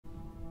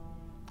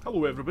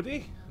Hello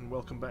everybody, and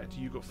welcome back to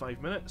You Got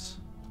 5 Minutes.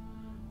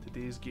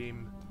 Today's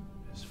game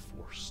is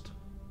Forced.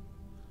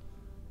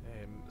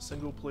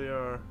 Single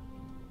player,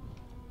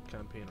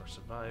 campaign or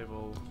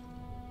survival.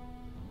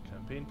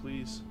 Campaign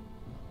please.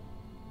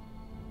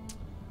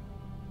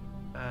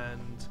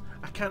 And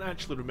I can't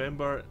actually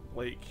remember,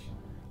 like,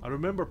 I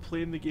remember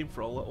playing the game for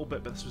a little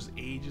bit, but this was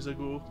ages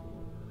ago.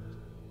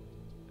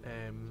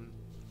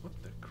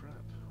 What the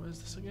crap? What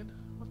is this again?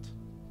 What?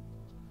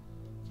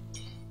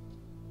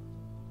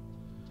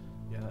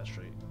 Yeah, that's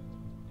right.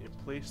 You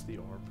place the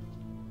orb.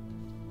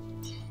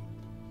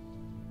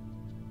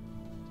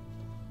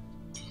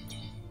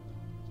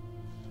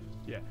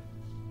 Yeah.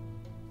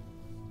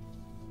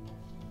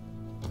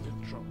 You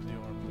drop the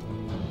orb.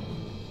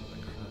 Oh,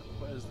 crap.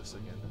 What is this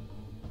again?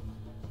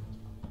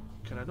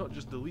 Can I not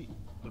just delete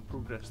the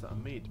progress that I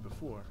made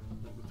before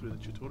and go through the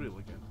tutorial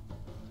again?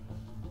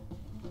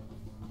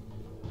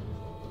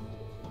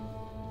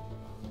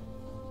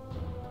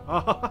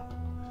 Ah!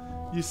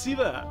 You see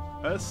that?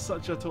 That's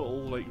such a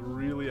total, like,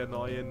 really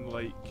annoying,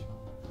 like,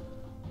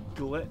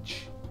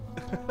 glitch.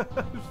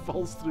 It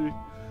falls through.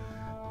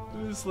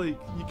 It's like,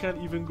 you can't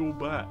even go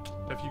back.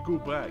 If you go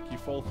back, you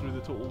fall through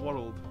the total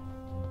world.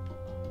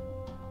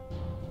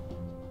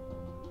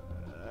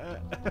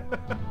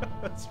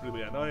 That's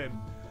really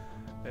annoying.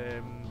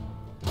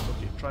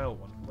 Okay, trial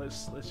one.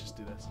 Let's just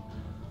do this.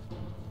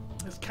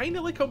 It's kind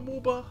of like a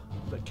MOBA,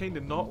 but kind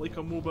of not like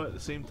a MOBA at the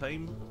same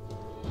time.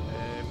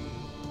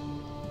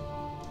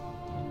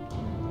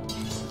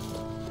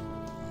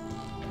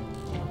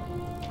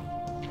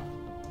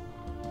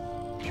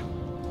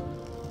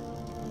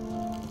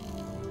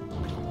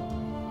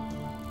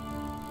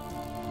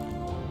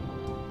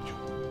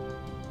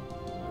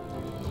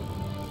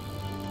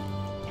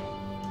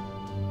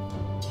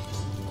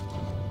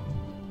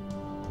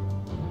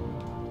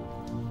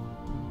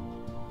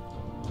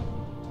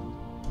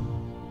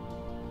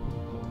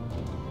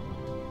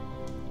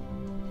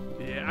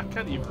 I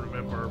can't even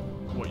remember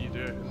what you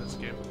do in this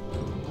game.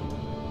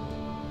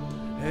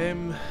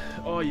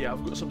 Oh yeah,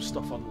 I've got some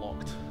stuff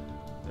unlocked.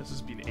 This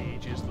has been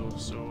ages though,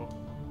 so...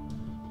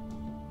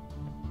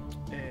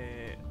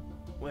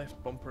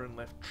 left bumper and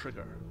left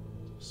trigger.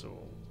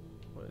 So,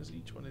 what is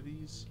each one of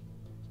these?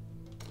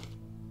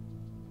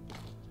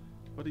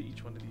 What do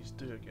each one of these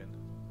do again?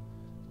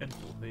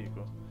 Info, there you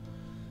go.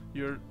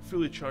 Your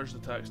fully charged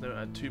attacks now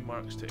add 2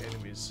 marks to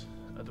enemies.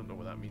 I don't know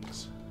what that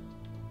means.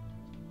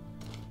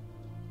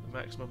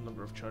 Maximum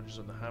number of charges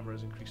on the hammer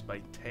is increased by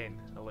 10,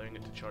 allowing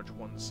it to charge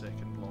 1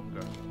 second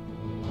longer.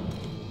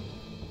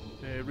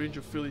 Range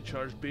of fully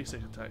charged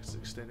basic attacks is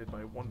extended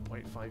by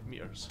 1.5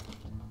 meters.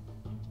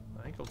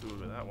 I think I'll do it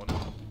with that one.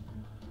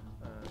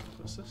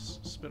 What's this?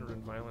 Spin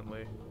around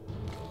violently.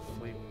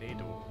 Flame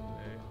Nado.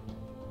 And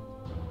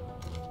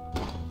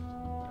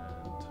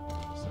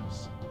what's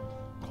this?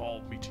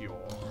 Call Meteor.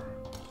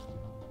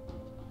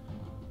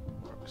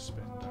 Mark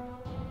Spender.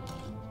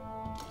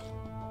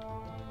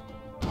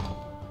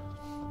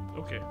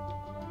 Okay.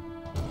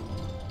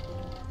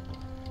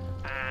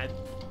 I've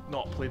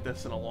not played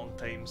this in a long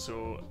time,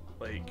 so,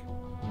 like,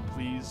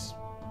 please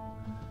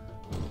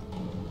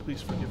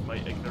forgive my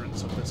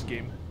ignorance of this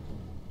game.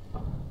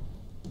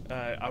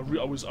 I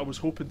was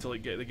hoping to,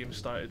 like, get the game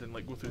started and,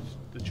 like, go through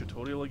the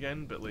tutorial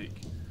again, but,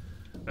 like,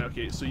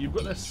 okay, so you've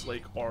got this,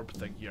 like, orb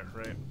thing here,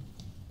 right?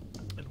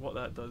 And what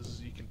that does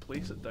is you can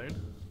place it down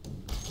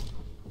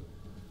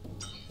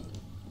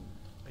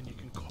and you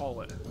can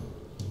call it.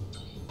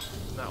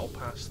 And that'll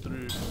pass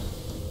through,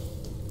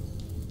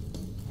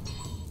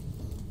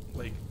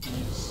 like,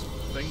 these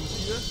things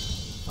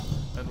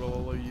here, and will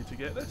allow you to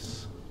get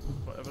this,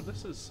 whatever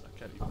this is. I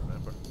can't even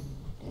remember.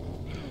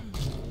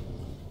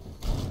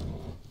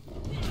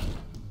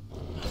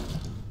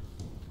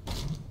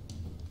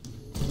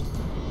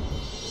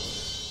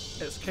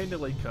 It's kind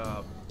of like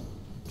a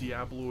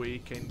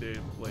Diablo-y kind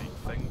of, like,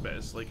 thing, but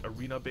it's, like,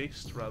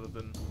 arena-based rather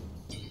than...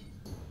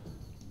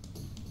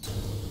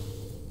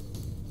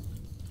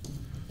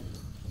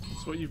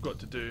 So what you've got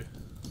to do...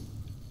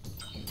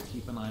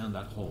 Keep an eye on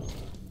that hole.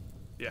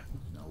 Yeah.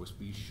 And always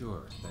be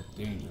sure that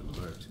danger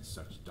lurks in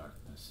such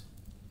darkness.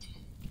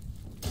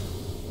 So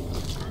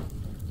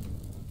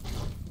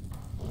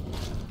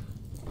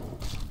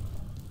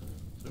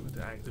we're going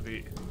to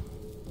activate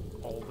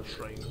all the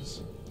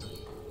shrines.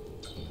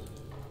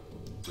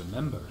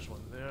 Remember, There's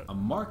one there. a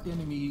marked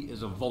enemy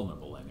is a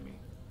vulnerable enemy.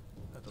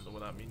 I don't know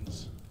what that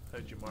means. How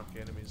do you mark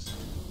enemies?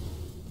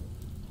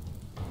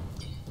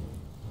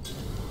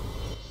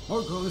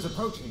 More girl is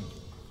approaching.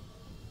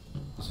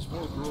 This is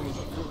more girl is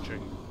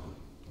approaching.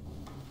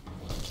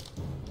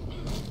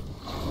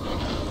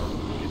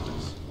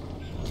 Goodness.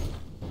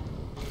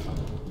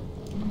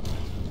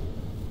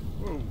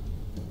 Whoa.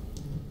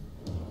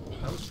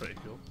 That was pretty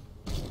cool.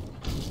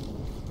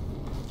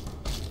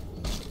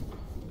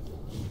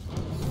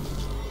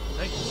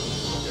 Nice.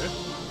 Okay.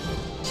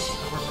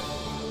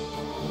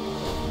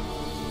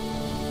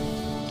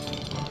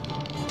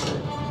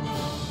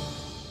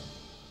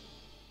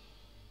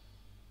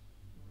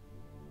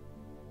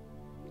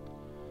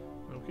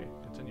 Okay,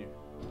 continue.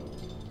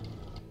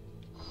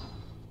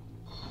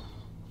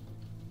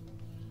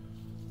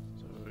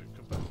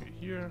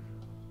 here.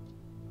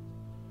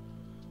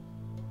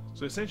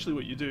 So essentially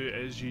what you do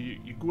is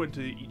you go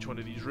into each one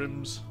of these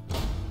rooms,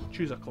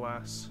 choose a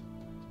class,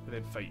 and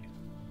then fight.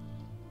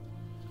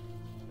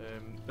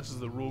 This is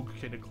the rogue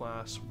kind of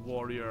class,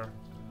 warrior,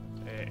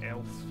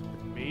 elf,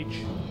 and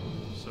mage.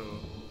 So,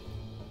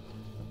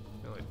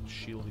 you know, like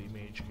shieldy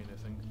mage kind of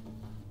thing.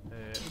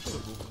 Let's go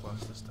rogue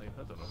class this time,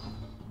 I don't know.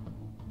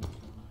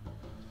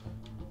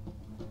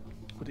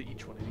 What do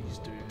each one of these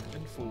do?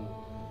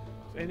 Info.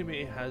 If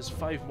enemy has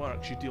 5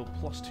 marks, you deal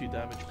 +2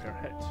 damage per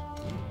hit.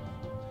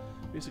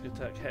 Basic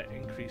attack hit,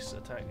 increases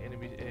attack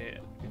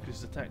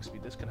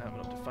speed. This can happen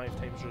up to 5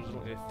 times,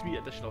 resulting in 3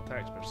 additional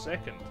attacks per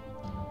second.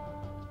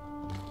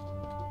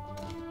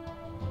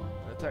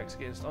 Attacks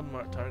against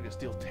unmarked targets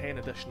deal 10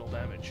 additional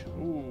damage.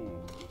 Ooh,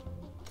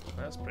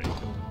 that's pretty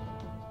cool.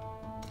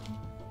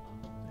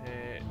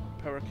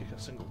 Power kick a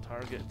single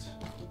target.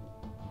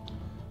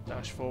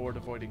 Dash forward,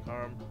 avoiding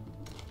harm.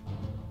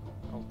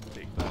 I'll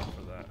take that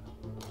for that.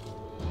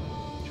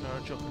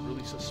 Charge up and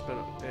release a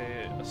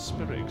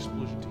spirit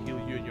explosion to heal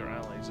you and your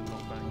allies and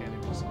knock back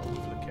enemies. I'll go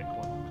for the kick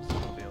one because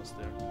there's nobody else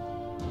there.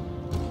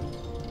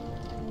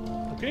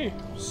 Okay,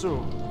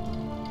 so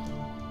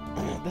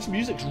this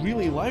music's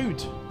really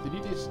loud. They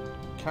need to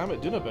calm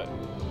it down a bit.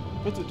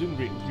 Put it down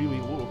really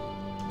low.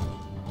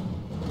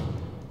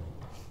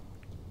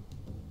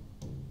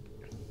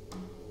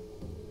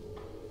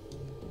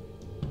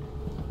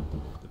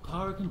 The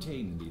power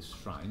contained in these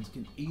shrines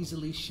can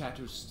easily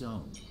shatter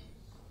stone.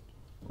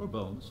 Or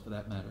bones, for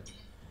that matter.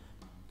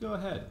 Go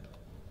ahead.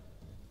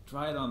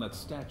 Try it on that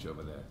statue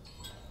over there.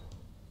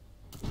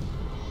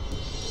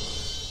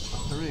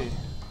 Hooray.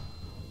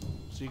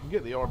 So you can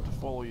get the orb to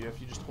follow you if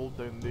you just hold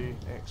down the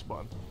X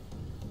button.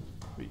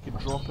 But you can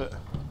drop it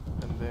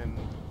and then...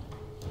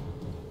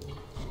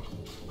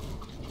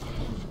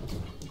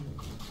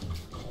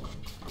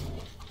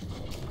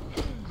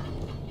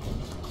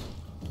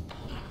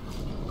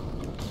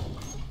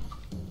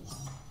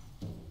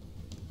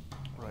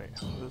 Right,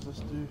 what does this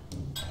do?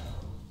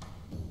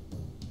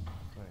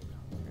 Right,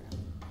 okay.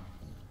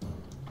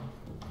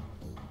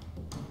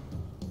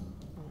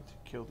 I need to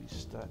kill these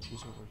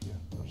statues over here.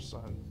 There's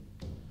something.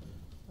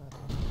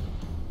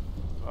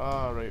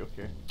 Ah, right,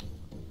 okay.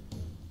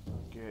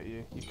 I get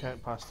you. You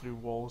can't pass through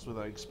walls with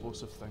that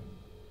explosive thing.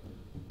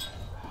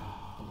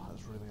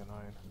 That's really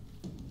annoying.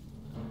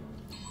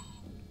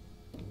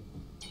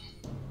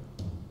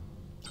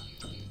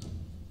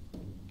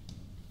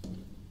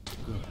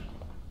 Good.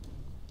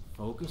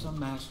 Focus on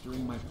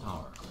mastering my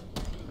power.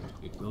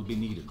 It will be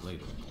needed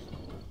later.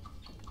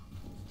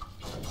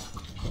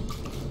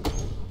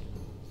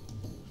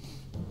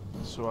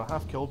 So I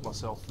have killed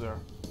myself there.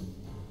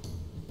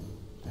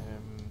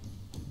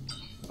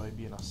 By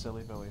being a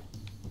silly Billy.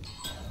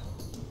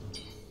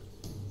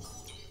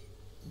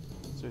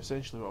 So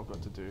essentially what I've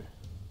got to do,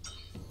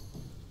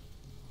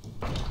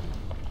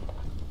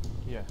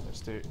 yeah,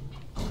 is to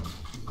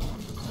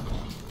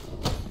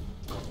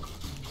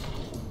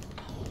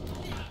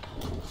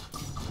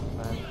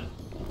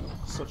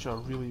such a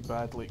really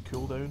bad like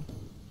cooldown.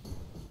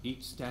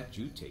 Each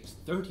statue takes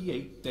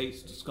 38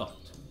 days to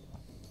sculpt.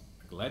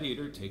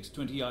 Gladiator takes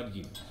 20 odd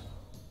years.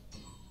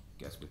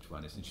 Guess which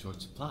one is in short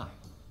supply?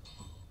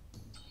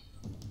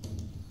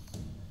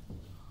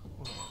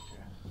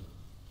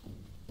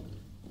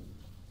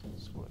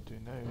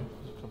 Now,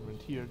 come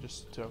around here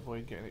just to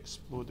avoid getting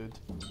exploded.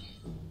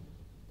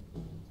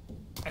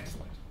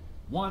 Excellent.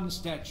 1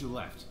 statue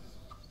left.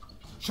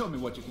 Show me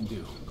what you can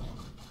do.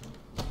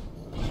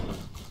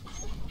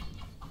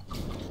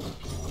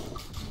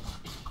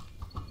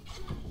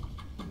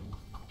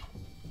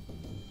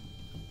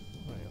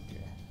 Right,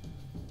 okay.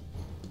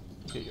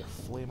 Get your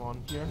flame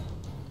on here.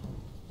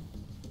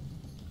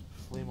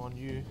 Flame on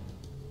you.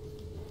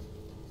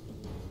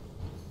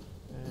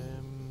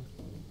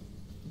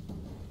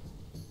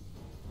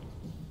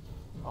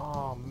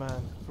 Oh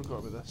man, forgot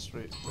about this.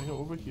 Right, bring it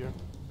over here.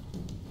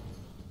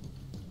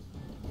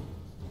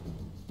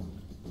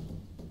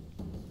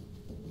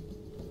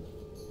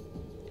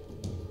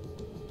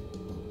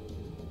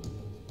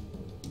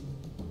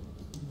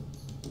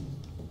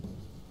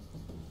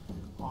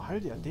 Oh, how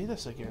do I do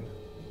this again?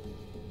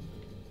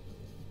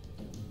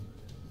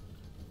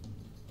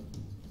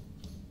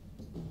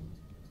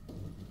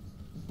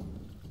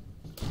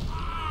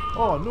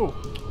 Oh no!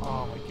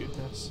 Oh my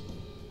goodness.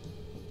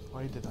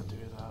 Why did I do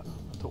that?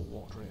 I don't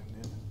walk right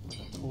in there.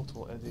 I'm a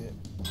total idiot.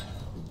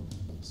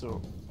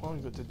 So, what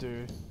I'm going to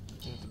do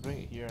is to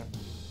bring it here.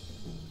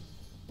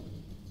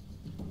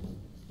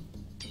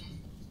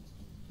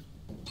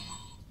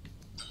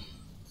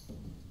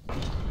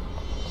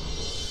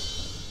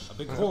 A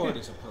big horde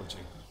is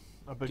approaching.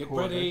 A big Get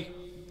horde. ready.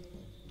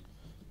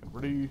 Get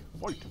ready.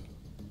 Fight.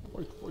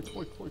 Fight, fight,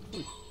 fight, fight,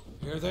 fight.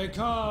 Here they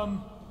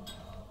come.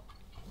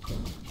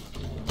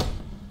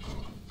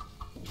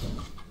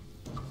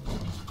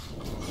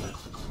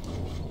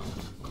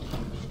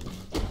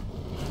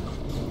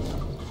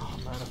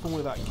 If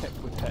only that kick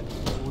would hit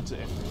loads of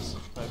enemies,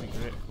 that'd be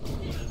great.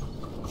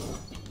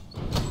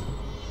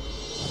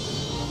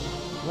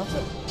 That's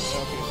it?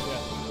 Okay,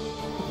 yeah.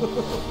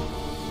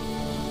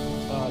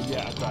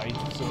 Yeah, I died,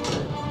 so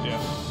yeah.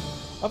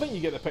 I think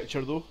you get the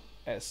picture though.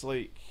 It's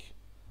like,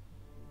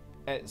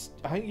 I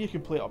think you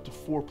can play it up to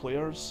 4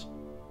 players.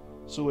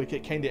 So like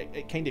it kind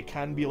of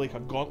can be like a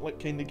Gauntlet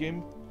kind of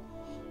game.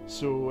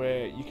 So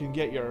you can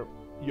get your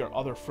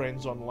other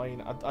friends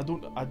online.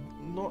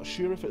 I'm not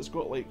sure if it's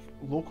got like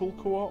local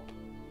co-op,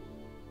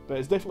 but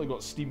it's definitely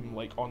got Steam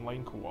like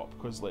online co-op,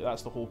 because like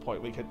that's the whole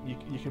point. Like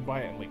you can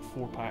buy it in like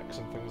 4 packs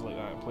and things like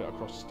that and play it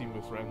across Steam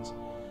with friends.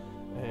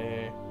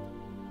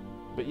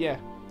 But yeah,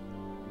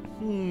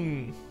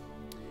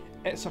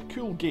 it's a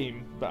cool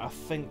game, but I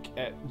think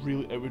it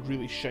would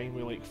really shine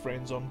with like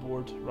friends on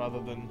board rather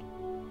than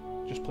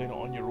just playing it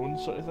on your own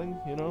sort of thing,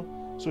 you know?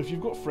 So if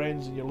you've got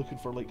friends and you're looking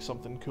for like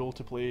something cool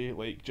to play,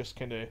 like just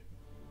kind of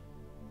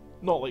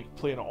not like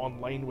playing it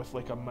online with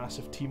like a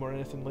massive team or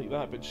anything like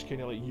that, but just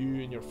kind of like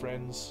you and your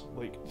friends,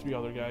 like 3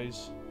 other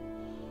guys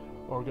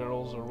or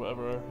girls or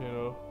whatever, you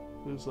know?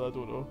 I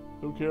don't know.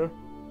 I don't care.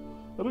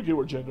 I don't care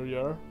what gender you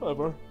are.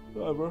 Whatever.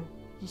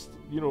 Just,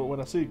 you know, when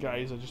I say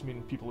guys, I just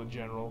mean people in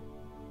general.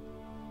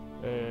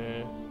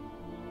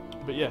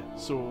 But yeah,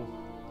 so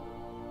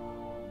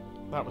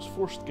that was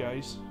Forced,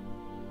 guys.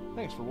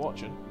 Thanks for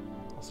watching.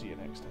 I'll see you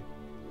next time.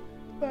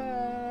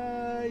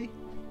 Bye!